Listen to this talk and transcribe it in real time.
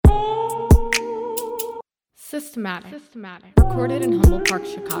Systematic. Recorded in Humboldt Park,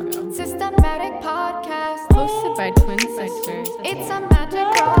 Chicago. Systematic podcast. Hosted by twin sisters. It's a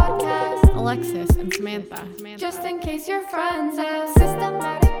magic broadcast. Alexis and Samantha. Just in case your friends ask.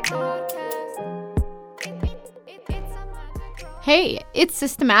 Systematic podcast. It's a magic broadcast. Hey, it's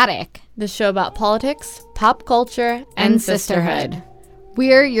Systematic, The show about politics, pop culture, and sisterhood.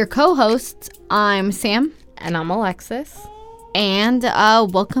 We're your co-hosts. I'm Sam, And I'm Alexis. and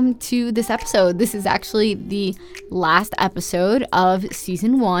welcome to this episode. This is actually the last episode of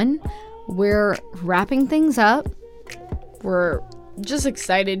season 1. We're wrapping things up. We're just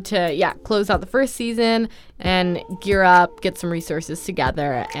excited to, close out the first season and gear up, get some resources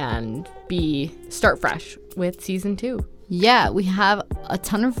together, and start fresh with season 2. Yeah, we have a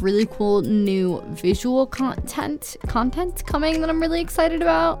ton of really cool new visual content coming that I'm really excited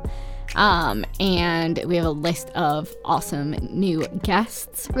about. And we have a list of awesome new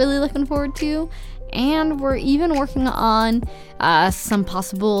guests really looking forward to. And we're even working on some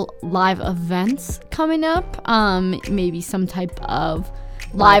possible live events coming up. Maybe some type of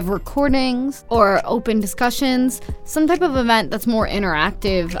live recordings or open discussions. Some type of event that's more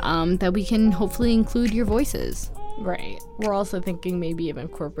interactive that we can hopefully include your voices. Right. We're also thinking maybe of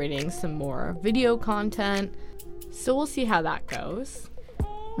incorporating some more video content. So we'll see how that goes.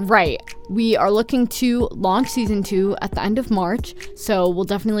 Right. We are looking to launch season 2 at the end of March, so we'll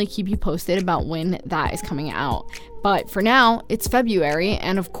definitely keep you posted about when that is coming out. But for now, it's February,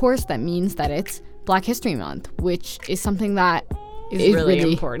 and of course that means that it's Black History Month, which is something that is really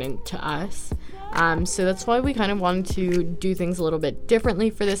important to us. So that's why we kind of wanted to do things a little bit differently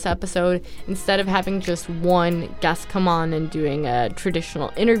for this episode. Instead of having just one guest come on and doing a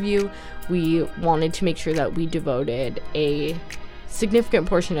traditional interview, we wanted to make sure that we devoted a significant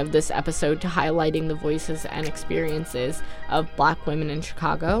portion of this episode to highlighting the voices and experiences of Black women in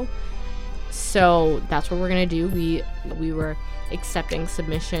Chicago. So that's what we're going to do. We were accepting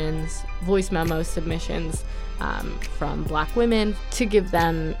submissions, voice memo submissions from Black women to give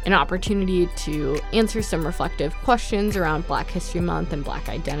them an opportunity to answer some reflective questions around Black History Month and Black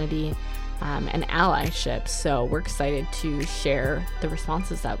identity and allyship. So we're excited to share the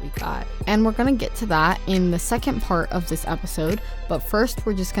responses that we got. And we're going to get to that in the second part of this episode. But first,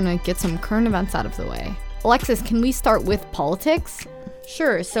 we're just going to get some current events out of the way. Alexis, can we start with politics?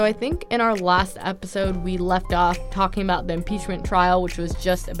 Sure. So I think in our last episode, we left off talking about the impeachment trial, which was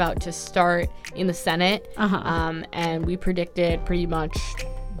just about to start in the Senate. And we predicted pretty much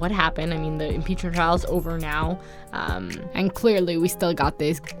what happened. I mean, the impeachment trial is over now. And clearly we still got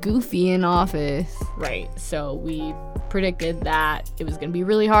this goofy in office. Right. So we predicted that it was going to be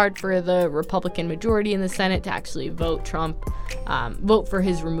really hard for the Republican majority in the Senate to actually vote for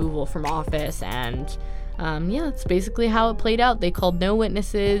his removal from office. And that's basically how it played out. They called no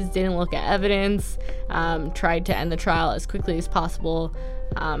witnesses, didn't look at evidence, tried to end the trial as quickly as possible.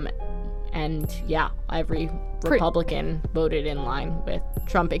 Every Republican voted in line with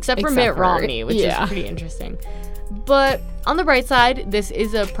Trump, except for Mitt Romney, which is pretty interesting. But on the bright side, this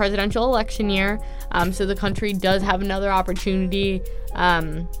is a presidential election year, so the country does have another opportunity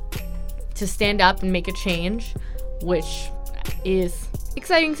to stand up and make a change, which is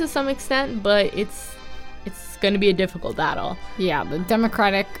exciting to some extent, but it's going to be a difficult battle. Yeah, the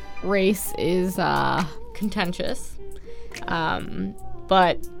Democratic race is contentious.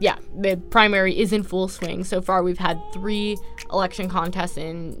 But the primary is in full swing. So far, we've had 3 election contests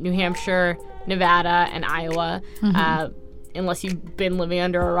in New Hampshire, Nevada, and Iowa. Unless you've been living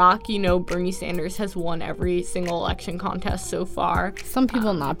under a rock, you know Bernie Sanders has won every single election contest so far. Some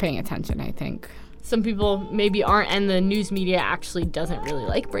people not paying attention, I think. Some people maybe aren't, and the news media actually doesn't really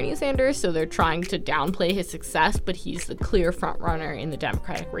like Bernie Sanders, so they're trying to downplay his success, but he's the clear front runner in the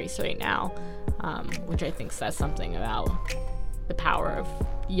Democratic race right now, which I think says something about the power of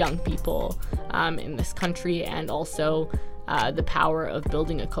young people in this country, and also the power of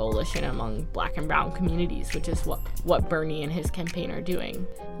building a coalition among Black and brown communities, which is what Bernie and his campaign are doing.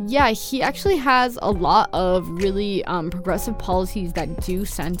 Yeah, he actually has a lot of really progressive policies that do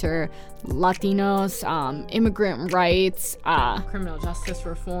center Latinos, immigrant rights, criminal justice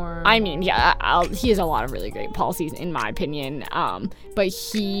reform. I mean, he has a lot of really great policies, in my opinion. But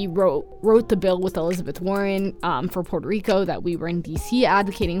he wrote the bill with Elizabeth Warren for Puerto Rico that we were in D.C.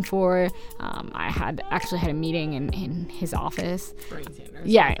 advocating for. I had a meeting in his office. Bernie Sanders'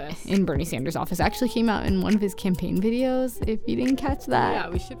 Yeah, office. in Bernie Sanders' office. Actually came out in one of his campaign videos, if you didn't catch that. Yeah,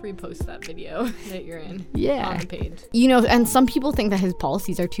 we should repost that video that you're in Yeah. on the page. You know, and some people think that his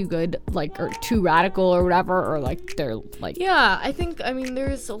policies are too good, like, or too radical or whatever, or like they're like. Yeah, I mean,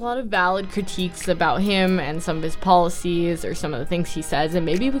 there's a lot of valid critiques about him and some of his policies or some of the things he says, and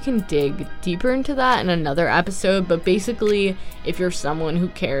maybe we can dig deeper into that in another episode. But basically, if you're someone who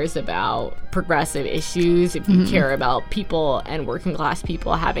cares about progressive issues, if you care about people and working class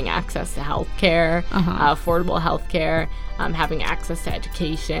people having access to healthcare, affordable healthcare, having access to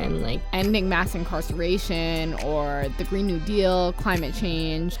education, like Ending mass incarceration or the Green New Deal, climate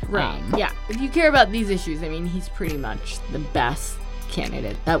change. yeah, if you care about these issues, I mean, he's pretty much the best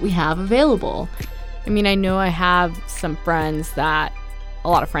candidate that we have available. I mean, I know I have a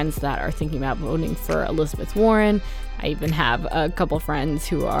lot of friends that are thinking about voting for Elizabeth Warren. I even have a couple friends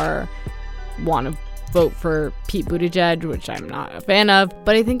who want to vote for Pete Buttigieg, which I'm not a fan of.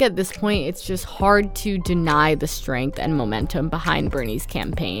 But I think at this point, it's just hard to deny the strength and momentum behind Bernie's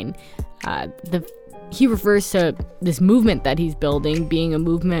campaign. He refers to this movement that he's building being a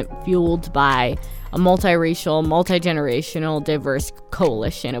movement fueled by a multiracial, multi-generational, diverse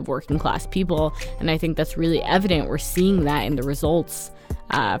coalition of working class people. And I think that's really evident. We're seeing that in the results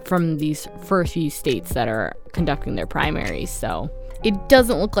from these first few states that are conducting their primaries. So it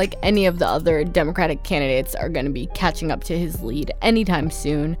doesn't look like any of the other Democratic candidates are going to be catching up to his lead anytime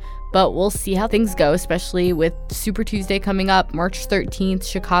soon. But we'll see how things go, especially with Super Tuesday coming up, March 13th,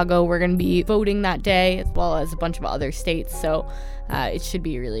 Chicago. We're going to be voting that day, as well as a bunch of other states. So it should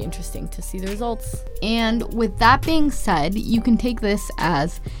be really interesting to see the results. And with that being said, you can take this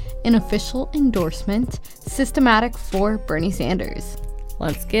as an official endorsement, systematic for Bernie Sanders.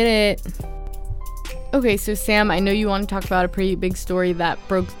 Let's get it. Okay, so Sam, I know you want to talk about a pretty big story that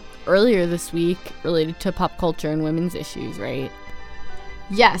broke earlier this week related to pop culture and women's issues, right?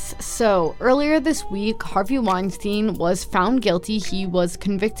 Yes, so earlier this week, Harvey Weinstein was found guilty. He was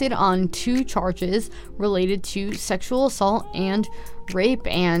convicted on 2 charges related to sexual assault and rape,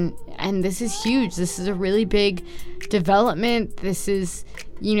 and this is huge. This is a really big development. This is,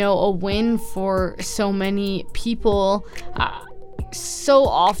 a win for so many people. So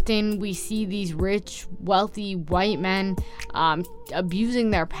often we see these rich, wealthy white men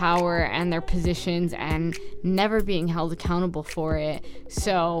abusing their power and their positions and never being held accountable for it.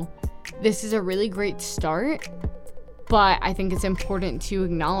 So this is a really great start, but I think it's important to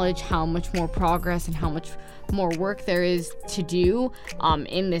acknowledge how much more progress and how much more work there is to do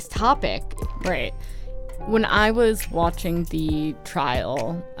in this topic. Right. When I was watching the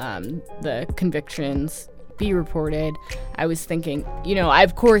trial, the convictions be reported, I was thinking, I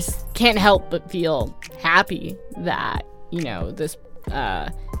of course can't help but feel happy that, this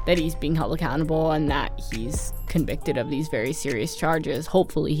that he's being held accountable and that he's convicted of these very serious charges.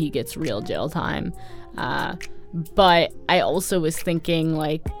 Hopefully he gets real jail time. But I also was thinking,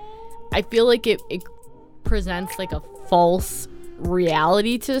 I feel like it presents like a false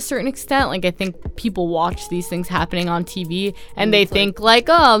reality to a certain extent. I think people watch these things happening on TV and they think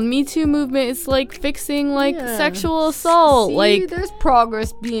Me Too movement is fixing sexual assault. See, there's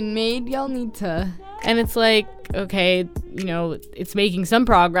progress being made. Y'all need to. And it's okay, it's making some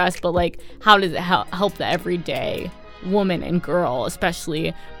progress, but how does it help the everyday woman and girl,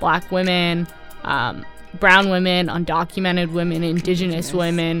 especially Black women, brown women, undocumented women, indigenous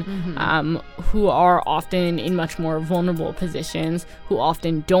women, who are often in much more vulnerable positions, who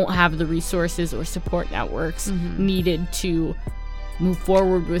often don't have the resources or support networks needed to move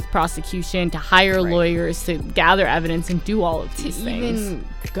forward with prosecution, to hire lawyers, to gather evidence and do all of these things. Even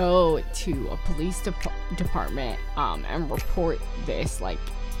go to a police department and report this,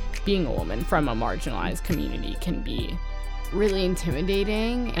 being a woman from a marginalized community can be really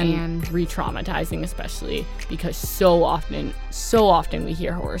intimidating and re-traumatizing, especially because so often we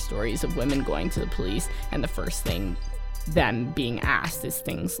hear horror stories of women going to the police and the first thing them being asked is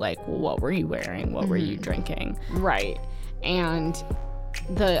things like, well, what were you wearing? What were you drinking? Right. And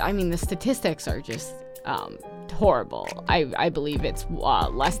the statistics are just horrible. I believe it's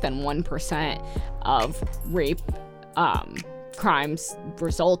less than 1% of rape crimes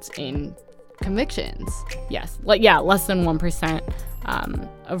results in convictions. Yes. Less than 1%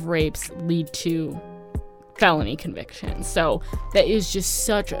 of rapes lead to felony convictions. So that is just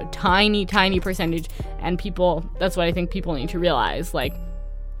such a tiny, tiny percentage. And that's what I think people need to realize.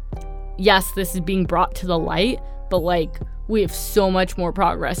 Yes, this is being brought to the light, but we have so much more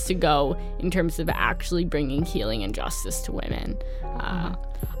progress to go in terms of actually bringing healing and justice to women. I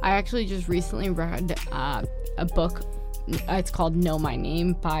actually just recently read a book. It's called Know My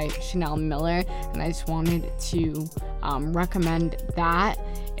Name by Chanel Miller, and I just wanted to recommend that.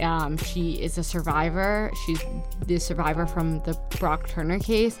 She is a survivor. She's the survivor from the Brock Turner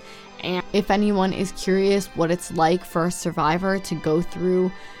case. And if anyone is curious what it's like for a survivor to go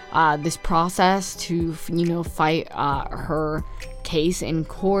through this process to, fight her case in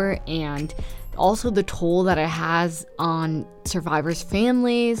court, and also the toll that it has on survivors'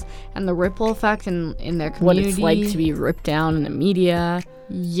 families and the ripple effect in their community. What it's like to be ripped down in the media.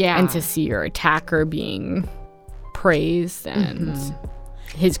 Yeah. And to see your attacker being praised and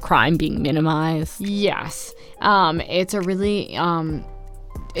his crime being minimized. Yes. It's a really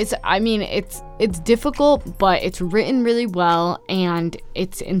it's difficult, but it's written really well, and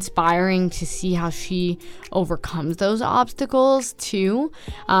it's inspiring to see how she overcomes those obstacles too.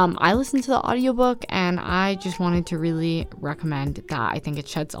 I listened to the audiobook, and I just wanted to really recommend that. I think it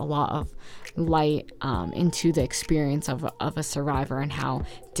sheds a lot of light into the experience of a survivor and how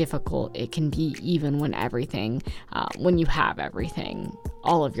difficult it can be, even when when you have everything,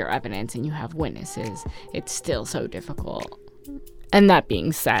 all of your evidence, and you have witnesses, it's still so difficult. And that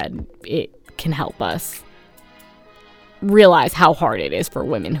being said, it can help us realize how hard it is for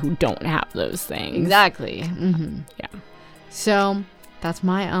women who don't have those things. Exactly. Yeah. So that's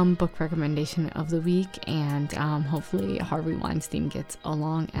my book recommendation of the week, and hopefully Harvey Weinstein gets a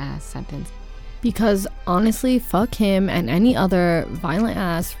long ass sentence. Because honestly, fuck him and any other violent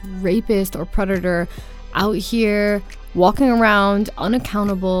ass rapist or predator out here walking around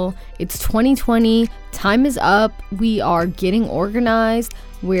unaccountable. It's 2020. Time is up. We are getting organized.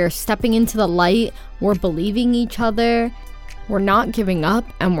 We're stepping into the light. We're believing each other. We're not giving up,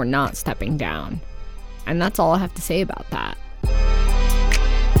 and we're not stepping down. And that's all I have to say about that.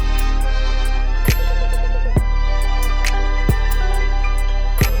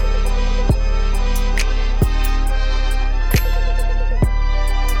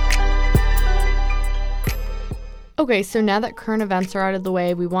 Okay, so now that current events are out of the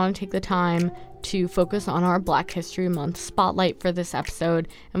way, we want to take the time to focus on our Black History Month spotlight for this episode.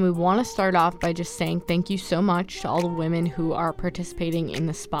 And we want to start off by just saying thank you so much to all the women who are participating in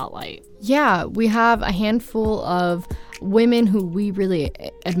the spotlight. Yeah, we have a handful of women who we really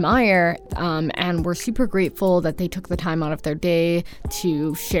admire, and we're super grateful that they took the time out of their day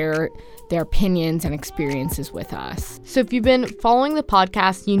to share their opinions and experiences with us. So if you've been following the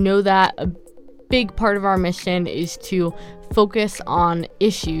podcast, you know that a big part of our mission is to focus on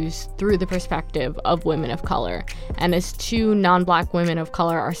issues through the perspective of women of color. And as two non-Black women of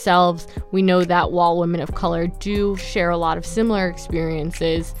color ourselves, we know that while women of color do share a lot of similar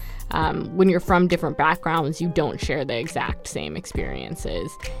experiences, when you're from different backgrounds, you don't share the exact same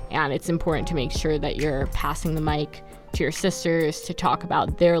experiences. And it's important to make sure that you're passing the mic to your sisters to talk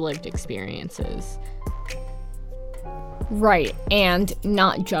about their lived experiences. Right, and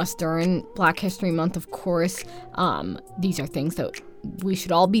not just during Black History Month, of course. These are things that we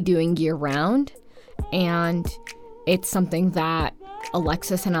should all be doing year-round, and it's something that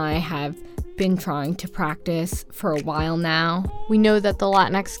Alexis and I have been trying to practice for a while now. We know that the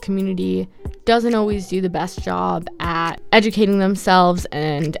Latinx community doesn't always do the best job at educating themselves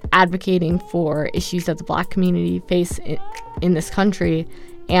and advocating for issues that the Black community face in this country,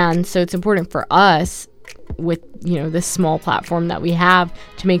 and so it's important for us, with this small platform that we have,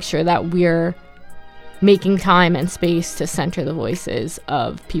 to make sure that we're making time and space to center the voices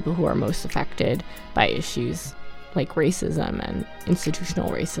of people who are most affected by issues like racism and institutional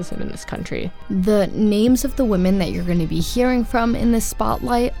racism in this country. The names of the women that you're going to be hearing from in this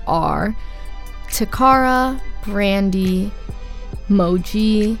spotlight are Takara, Brandy,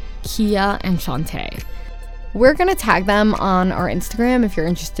 Moji, Kia, and Shantae. We're going to tag them on our Instagram if you're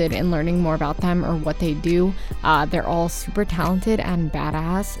interested in learning more about them or what they do. They're all super talented and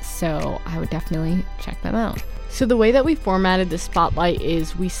badass, so I would definitely check them out. So the way that we formatted the spotlight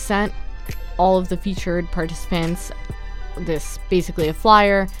is we sent all of the featured participants basically a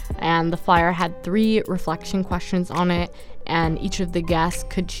flyer, and the flyer had 3 reflection questions on it, and each of the guests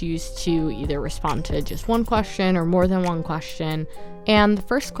could choose to either respond to just one question or more than one question. And the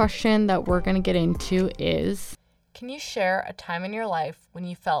first question that we're going to get into is, can you share a time in your life when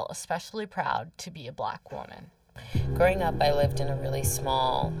you felt especially proud to be a Black woman? Growing up, I lived in a really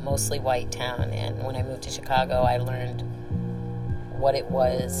small, mostly white town, and when I moved to Chicago, I learned what it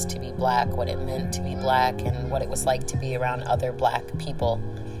was to be Black, what it meant to be Black, and what it was like to be around other Black people.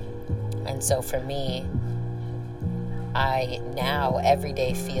 And so for me, I now every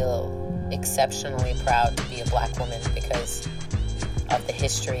day feel exceptionally proud to be a Black woman because of the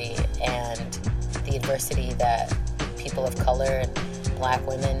history and the adversity that people of color and Black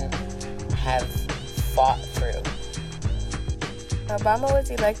women have fought through. Obama was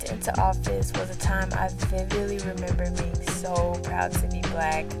elected into office was a time I vividly remember being so proud to be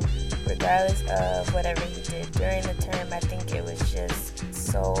black, regardless of whatever he did during the term. I think it was just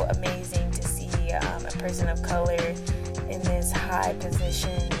so amazing to see a person of color in this high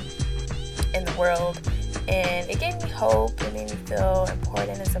position in the world, and it gave me hope. It made me feel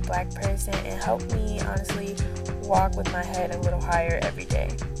important as a black person and helped me honestly walk with my head a little higher every day.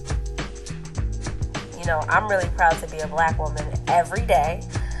 You know, I'm really proud to be a black woman every day,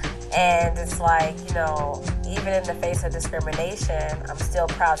 and it's like, you know, even in the face of discrimination, I'm still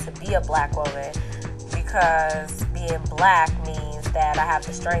proud to be a black woman, because being black means that I have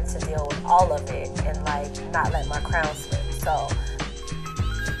the strength to deal with all of it and like not let my crown slip. So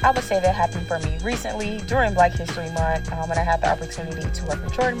I would say that happened for me recently during Black History Month, when I had the opportunity to work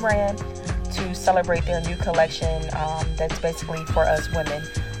with Jordan Brand to celebrate their new collection that's basically for us women.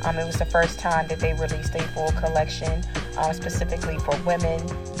 It was the first time that they released a full collection specifically for women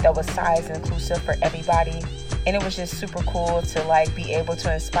that was size inclusive for everybody. And it was just super cool to like be able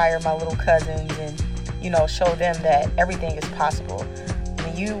to inspire my little cousins and, you know, show them that everything is possible.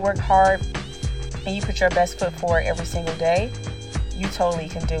 When you work hard and you put your best foot forward every single day, you totally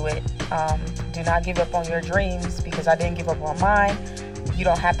can do it. Do not give up on your dreams, because I didn't give up on mine. You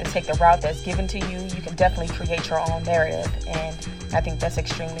don't have to take the route that's given to you. You can definitely create your own narrative, and I think that's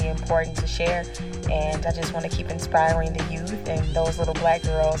extremely important to share. And I just want to keep inspiring the youth and those little black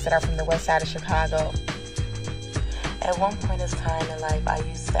girls that are from the west side of Chicago. At one point in time in life, I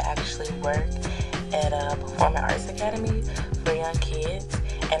used to actually work at a performing arts academy for young kids,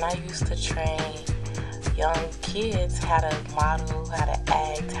 and I used to train young kids how to model, how to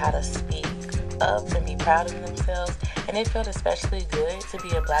act, how to speak up and be proud of themselves. And it felt especially good to be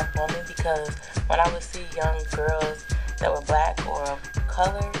a black woman, because when I would see young girls that were black or of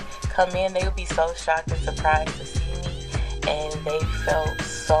color come in, they would be so shocked and surprised to see me, and they felt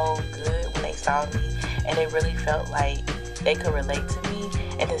so good when they saw me, and it really felt like they could relate to me.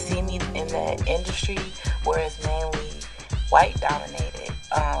 And to see me in that industry where it's mainly white dominated,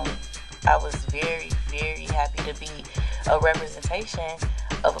 I was very, very happy to be a representation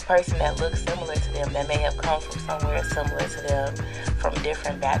of a person that looks similar to them, that may have come from somewhere similar to them, from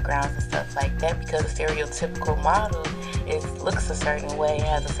different backgrounds and stuff like that, because a stereotypical model looks a certain way,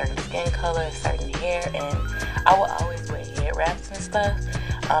 has a certain skin color, a certain hair, and I would always wear hair wraps and stuff,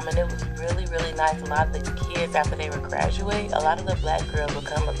 and it was really, really nice. A lot of the kids, after they would graduate, a lot of the black girls would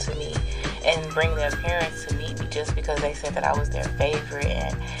come up to me and bring their parents to meet me, just because they said that I was their favorite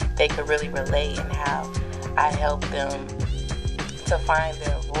and they could really relate, and how I helped them to find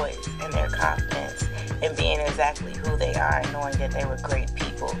their voice and their confidence in being exactly who they are, and knowing that they were great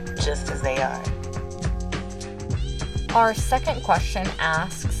people just as they are. Our second question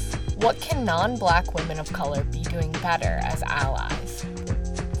asks, what can non-black women of color be doing better as allies?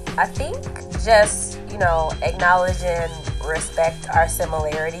 I think just, you know, acknowledge and respect our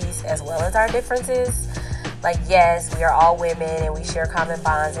similarities as well as our differences. Like, yes, we are all women and we share common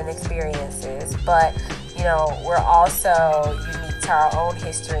bonds and experiences, but, you know, we're also unique to our own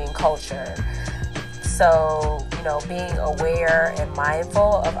history and culture. So, you know, being aware and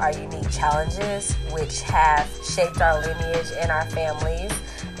mindful of our unique challenges, which have shaped our lineage and our families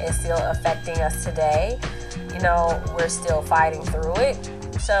and still affecting us today, you know, we're still fighting through it.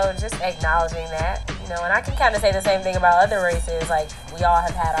 So just acknowledging that, you know, and I can kind of say the same thing about other races. Like, we all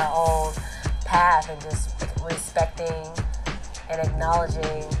have had our own path, and just respecting and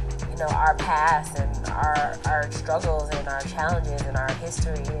acknowledging, you know, our past and our struggles and our challenges and our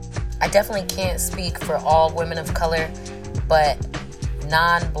history. I definitely can't speak for all women of color, but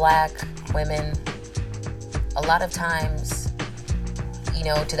non-black women, a lot of times, you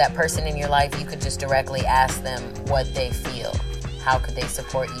know, to that person in your life, you could just directly ask them what they feel. How could they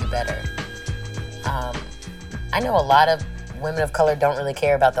support you better? I know a lot of women of color don't really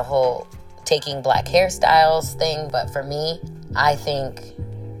care about the whole taking black hairstyles thing, but for me, I think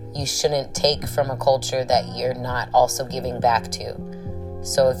you shouldn't take from a culture that you're not also giving back to.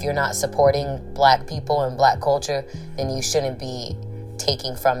 So if you're not supporting black people and black culture, then you shouldn't be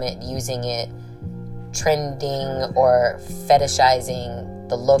taking from it, using it, trending or fetishizing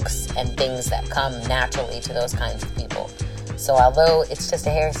the looks and things that come naturally to those kinds of people. So although it's just a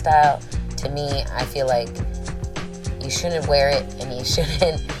hairstyle, to me, I feel like you shouldn't wear it and you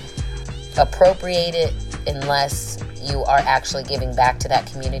shouldn't appropriate it unless you are actually giving back to that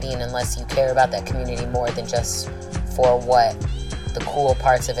community, and unless you care about that community more than just for what the cool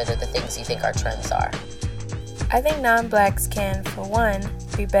parts of it or the things you think our trends are. I think non-blacks can, for one,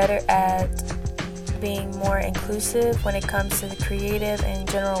 be better at being more inclusive when it comes to the creative and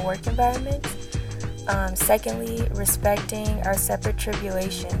general work environment. Secondly, respecting our separate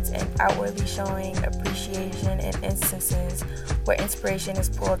tribulations and outwardly showing appreciation in instances where inspiration is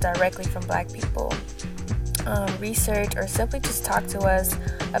pulled directly from Black people. Research or simply just talk to us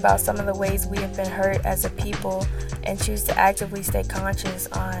about some of the ways we have been hurt as a people and choose to actively stay conscious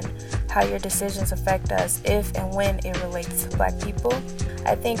on how your decisions affect us if and when it relates to Black people.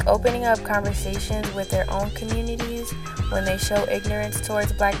 I think opening up conversations with their own communities when they show ignorance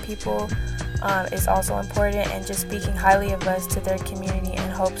towards Black people is also important, and just speaking highly of us to their community in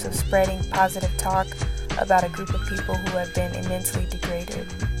hopes of spreading positive talk about a group of people who have been immensely degraded.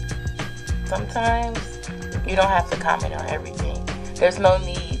 Sometimes you don't have to comment on everything. There's no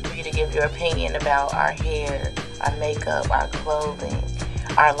need for you to give your opinion about our hair, our makeup, our clothing,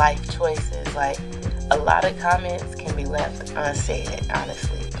 our life choices. Like, a lot of comments can be left unsaid,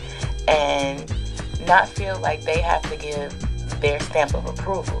 honestly, and not feel like they have to give their stamp of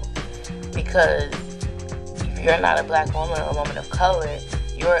approval. Because if you're not a Black woman or a woman of color,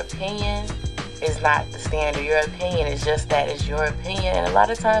 your opinion is not the standard. Your opinion is just that, it's your opinion, and a lot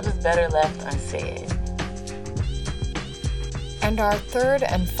of times it's better left unsaid. And our third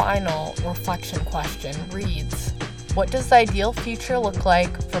and final reflection question reads, what does the ideal future look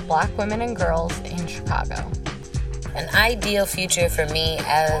like for Black women and girls in Chicago? An ideal future for me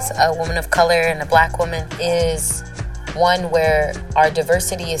as a woman of color and a Black woman is one where our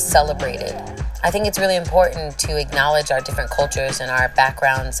diversity is celebrated. I think it's really important to acknowledge our different cultures and our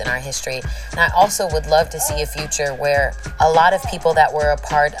backgrounds and our history. And I also would love to see a future where a lot of people that were a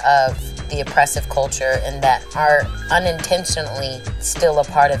part of the oppressive culture and that are unintentionally still a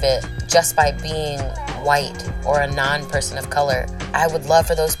part of it just by being white or a non-person of color, I would love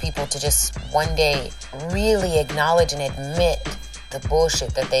for those people to just one day really acknowledge and admit the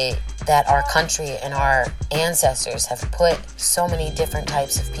bullshit that our country and our ancestors have put so many different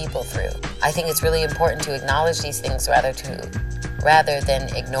types of people through. I think it's really important to acknowledge these things rather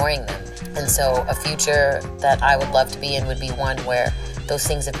than ignoring them. And so a future that I would love to be in would be one where those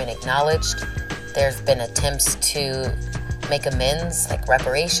things have been acknowledged. There have been attempts to make amends, like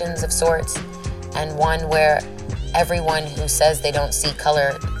reparations of sorts, and one where everyone who says they don't see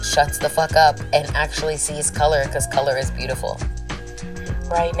color shuts the fuck up and actually sees color, because color is beautiful.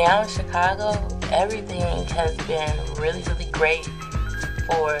 Right now in Chicago, everything has been really, really great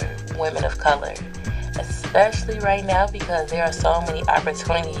for women of color, especially right now because there are so many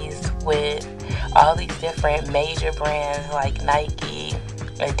opportunities with all these different major brands like Nike,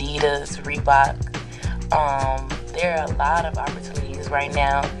 Adidas, Reebok. There are a lot of opportunities right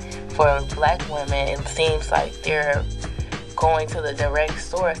now for Black women. It seems like they're going to the direct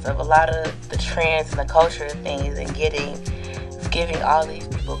source of a lot of the trends and the culture of things and giving all these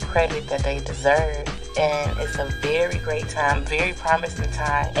people credit that they deserve. And it's a very great time, very promising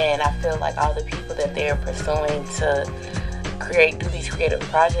time. And I feel like all the people that they're pursuing to do these creative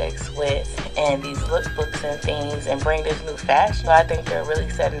projects with and these lookbooks and things and bring this new fashion, I think they're really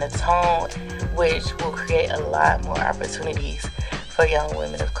setting the tone, which will create a lot more opportunities for young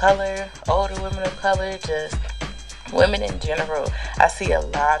women of color, older women of color, just women in general. I see a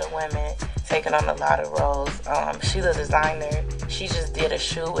lot of women taking on a lot of roles. Sheila Designer, she just did a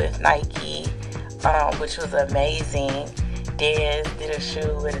shoe with Nike, which was amazing. Dez did a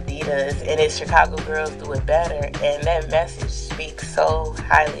shoe with Adidas, and it's Chicago Girls Do It Better, and that message speaks so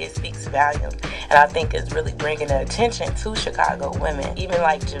highly, it speaks volumes, and I think it's really bringing the attention to Chicago women. Even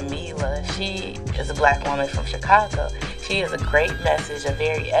like Jamila, she is a Black woman from Chicago. She has a great message, a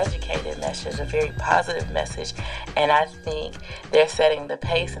very educated message, a very positive message, and I think they're setting the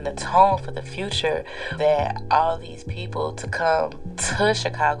pace and the tone for the future that all these people to come to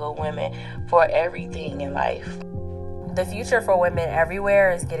Chicago women for everything in life. The future for women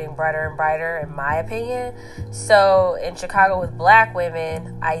everywhere is getting brighter and brighter, in my opinion. So in Chicago with Black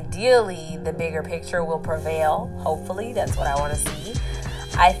women, ideally the bigger picture will prevail. Hopefully, that's what I want to see.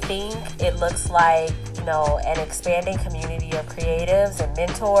 I think it looks like, an expanding community of creatives and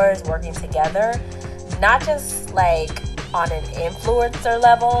mentors working together, not just like on an influencer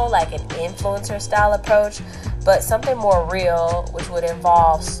level, like an influencer style approach, but something more real, which would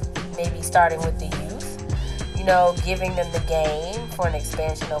involve maybe starting with the youth. Giving them the game for an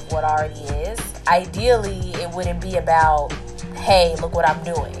expansion of what already is. Ideally, it wouldn't be about, hey, look what I'm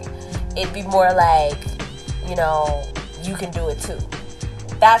doing. It'd be more like, you can do it too.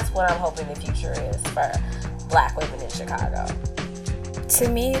 That's what I'm hoping the future is for Black women in Chicago. To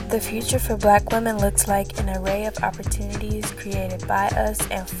me, the future for Black women looks like an array of opportunities created by us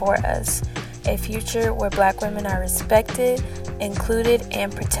and for us. A future where Black women are respected, included,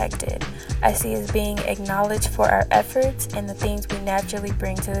 and protected. I see us being acknowledged for our efforts and the things we naturally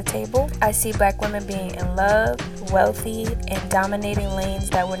bring to the table. I see Black women being in love, wealthy, and dominating lanes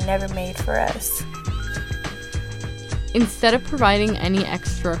that were never made for us. Instead of providing any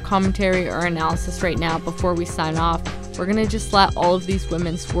extra commentary or analysis right now before we sign off, we're going to just let all of these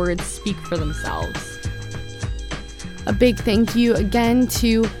women's words speak for themselves. A big thank you again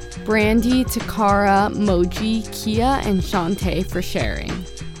to Brandy, Takara, Moji, Kia, and Shantae for sharing.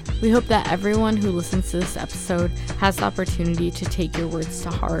 We hope that everyone who listens to this episode has the opportunity to take your words to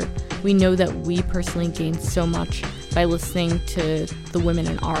heart. We know that we personally gained so much by listening to the women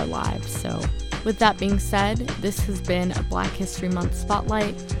in our lives. So with that being said, this has been a Black History Month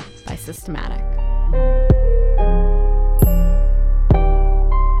Spotlight by Systematic.